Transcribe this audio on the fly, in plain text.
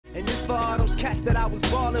for all those cats that I was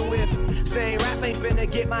ballin' with. Saying rap ain't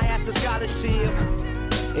finna get my ass a scholarship.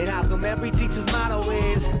 And how come every teacher's motto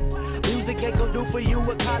is music ain't gon' do for you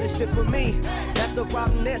what college did for me? That's the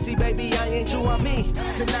problem there, see baby, I ain't you on me.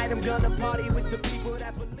 Tonight I'm gonna party with the people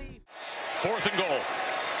that believe. 4th and goal.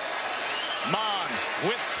 Mond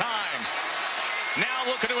with time. Now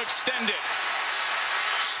looking to extend it.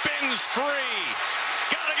 Spins free.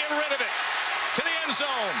 Gotta get rid of it. To the end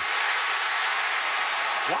zone.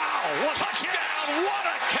 Wow, what touchdown! Catch. What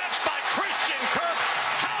a catch by Christian Kirk.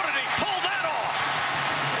 How did he pull that off?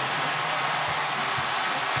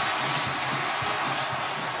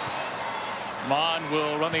 Mond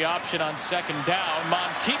will run the option on 2nd down.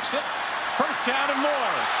 Mond keeps it. 1st down and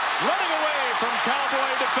more. Running away from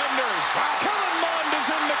Cowboy defenders. Kellen Mond is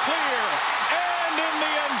in the clear and in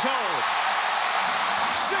the end zone.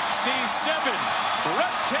 67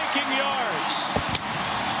 breathtaking yards.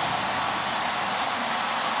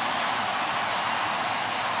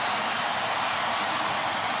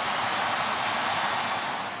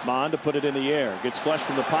 Mond to put it in the air. Gets flushed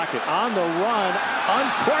from the pocket. On the run.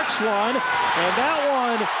 Uncorks one. And that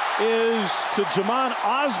one is to Jamon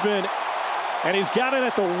Osborne. And he's got it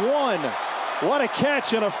at the 1. What a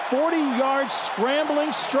catch and a 40-yard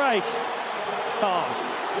scrambling strike. Tom,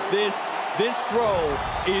 this throw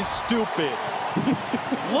is stupid.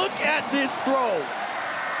 Look at this throw.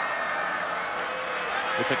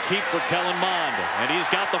 It's a keep for Kellen Mond, and he's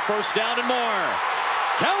got the 1st down and more.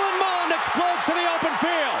 Kellen Mond explodes to the open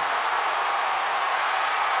field.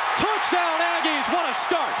 Touchdown, Aggies. What a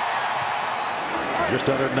start. Just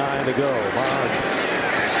under 9 to go. Mond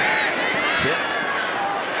hit.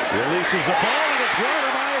 Releases the ball, and it's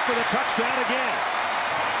Watermeyer for the touchdown again.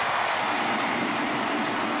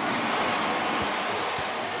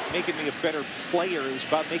 Making me a better player. It was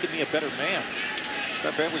about making me a better man.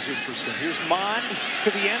 That was interesting. Here's Mond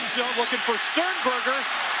to the end zone looking for Sternberger.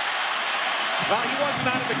 Well, he wasn't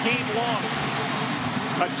out of the game long.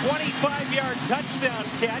 A 25-yard touchdown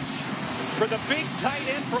catch for the big tight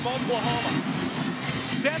end from Oklahoma.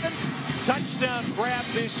 7th touchdown grab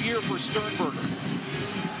this year for Sternberger.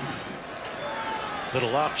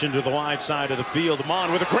 Little option to the wide side of the field.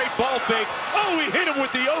 Mond with a great ball fake. Oh, he hit him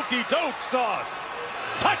with the okey-doke sauce.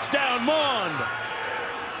 Touchdown, Mond.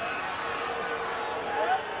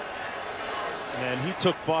 And he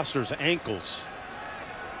took Foster's ankles.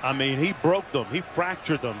 I mean, he broke them. He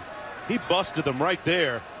fractured them. He busted them right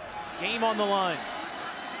there. Game on the line.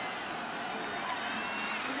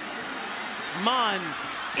 Mond,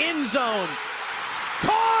 end zone.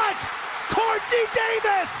 Caught! Courtney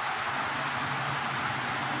Davis!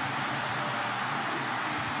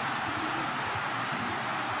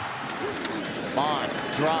 Mond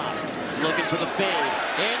dropped, looking for the fade.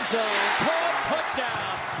 End zone, caught,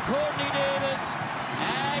 touchdown. Courtney Davis.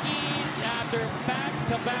 Aggies, after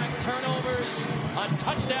back-to-back turnovers, a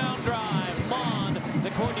touchdown drive. Mond to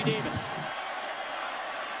Courtney Davis.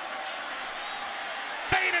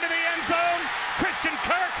 Fade into the end zone. Christian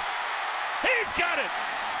Kirk. He's got it.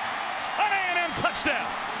 An A&M touchdown.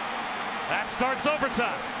 That starts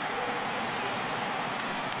overtime.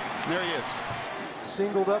 There he is.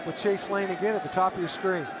 Singled up with Chase Lane again at the top of your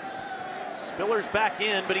screen. Spiller's back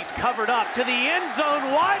in, but he's covered up to the end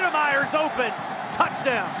zone. Weidermeyer's open.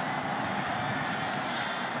 Touchdown.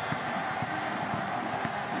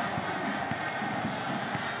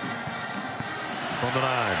 From the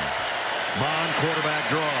 9. Mond quarterback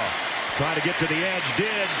draw. Trying to get to the edge,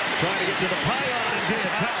 did. Trying to get to the pylon, and did.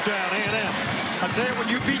 Touchdown, A&M. I'll tell you, when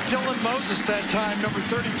you beat Dylan Moses that time, number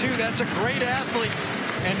 32, that's a great athlete.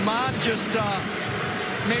 And Mond just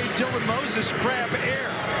made Dylan Moses grab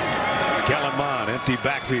air. Kellen Mond, empty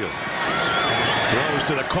backfield. Throws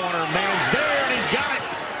to the corner, man's there, and he's got it.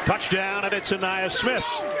 Touchdown, and it's Aniyah Smith.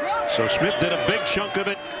 So Smith did a big chunk of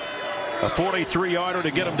it. A 43-yarder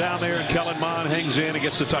to get him down there, and Kellen Mond hangs in and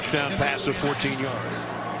gets the touchdown pass of 14 yards.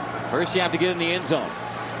 First you have to get in the end zone.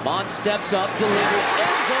 Mond steps up, delivers,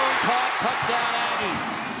 end zone caught, touchdown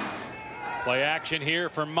Aggies. Play action here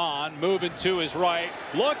for Mond, moving to his right,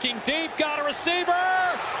 looking deep, got a receiver.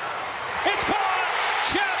 It's caught.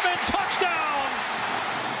 Chapman, touchdown.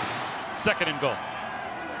 2nd and goal.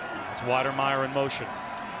 It's Weidermeyer in motion.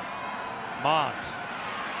 Mond.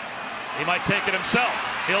 He might take it himself.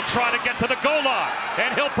 He'll try to get to the goal line,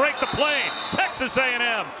 and he'll break the plane. Texas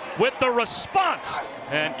A&M with the response,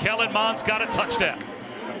 and Kellen Mond's got a touchdown.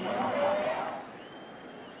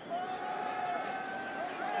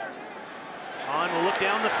 Mond will look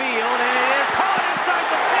down the field, and it is caught inside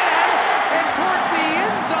the 10 and towards the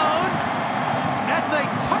end zone. That's a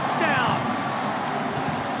touchdown.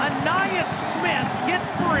 Aniyah Smith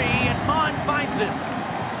gets 3, and Mond finds it.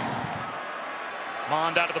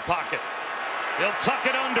 Mond out of the pocket. He'll tuck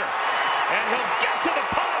it under, and he'll get to the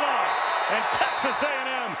pylon. And Texas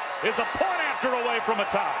A&M is a point after away from a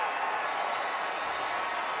tie.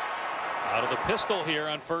 Out of the pistol here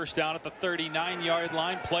on first down at the 39-yard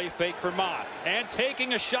line. Play fake for Mond. And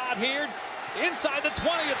taking a shot here inside the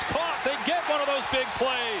 20. It's caught. They get one of those big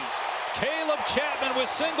plays. Caleb Chapman with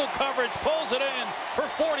single coverage pulls it in for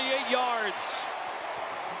 48 yards.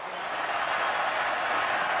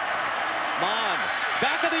 Mond,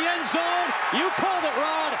 back of the end zone. You called it,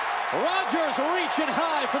 Rod. Rodgers reaching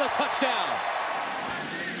high for the touchdown.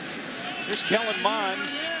 Here's Kellen Mond.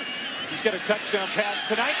 He's got a touchdown pass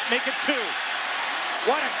tonight. Make it 2.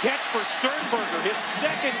 What a catch for Sternberger. His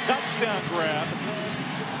second touchdown grab.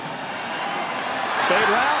 Fade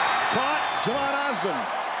route. Caught. Jamon Osborne.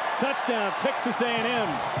 Touchdown, Texas A&M.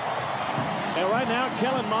 And right now,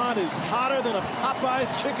 Kellen Mond is hotter than a Popeye's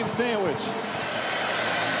chicken sandwich.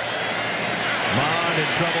 Mond in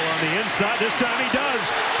trouble on the inside. This time he does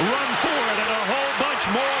run for it and a whole bunch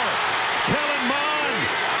more. Kellen Mond,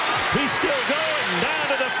 he's still going down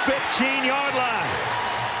to the 15-yard line.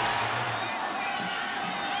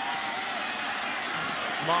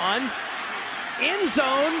 Mond, end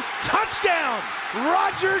zone, touchdown.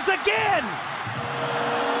 Rodgers again.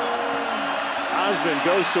 Osborne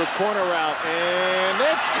goes to a corner route, and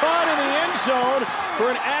it's caught in the end zone for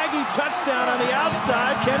an Aggie touchdown on the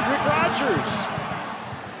outside. Kendrick Rodgers.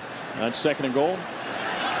 On second and goal,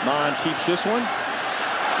 Mond keeps this one.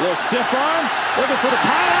 A little stiff arm, looking for the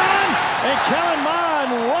pylon, and Kellen Mond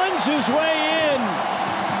runs his way in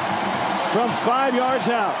from 5 yards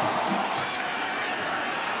out.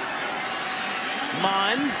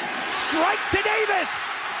 Mond, strike to Davis,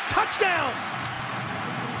 touchdown.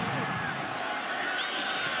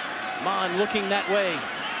 Mond looking that way.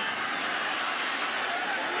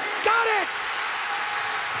 Got it!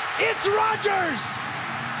 It's Rodgers!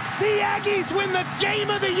 The Aggies win the game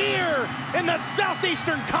of the year in the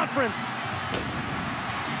Southeastern Conference.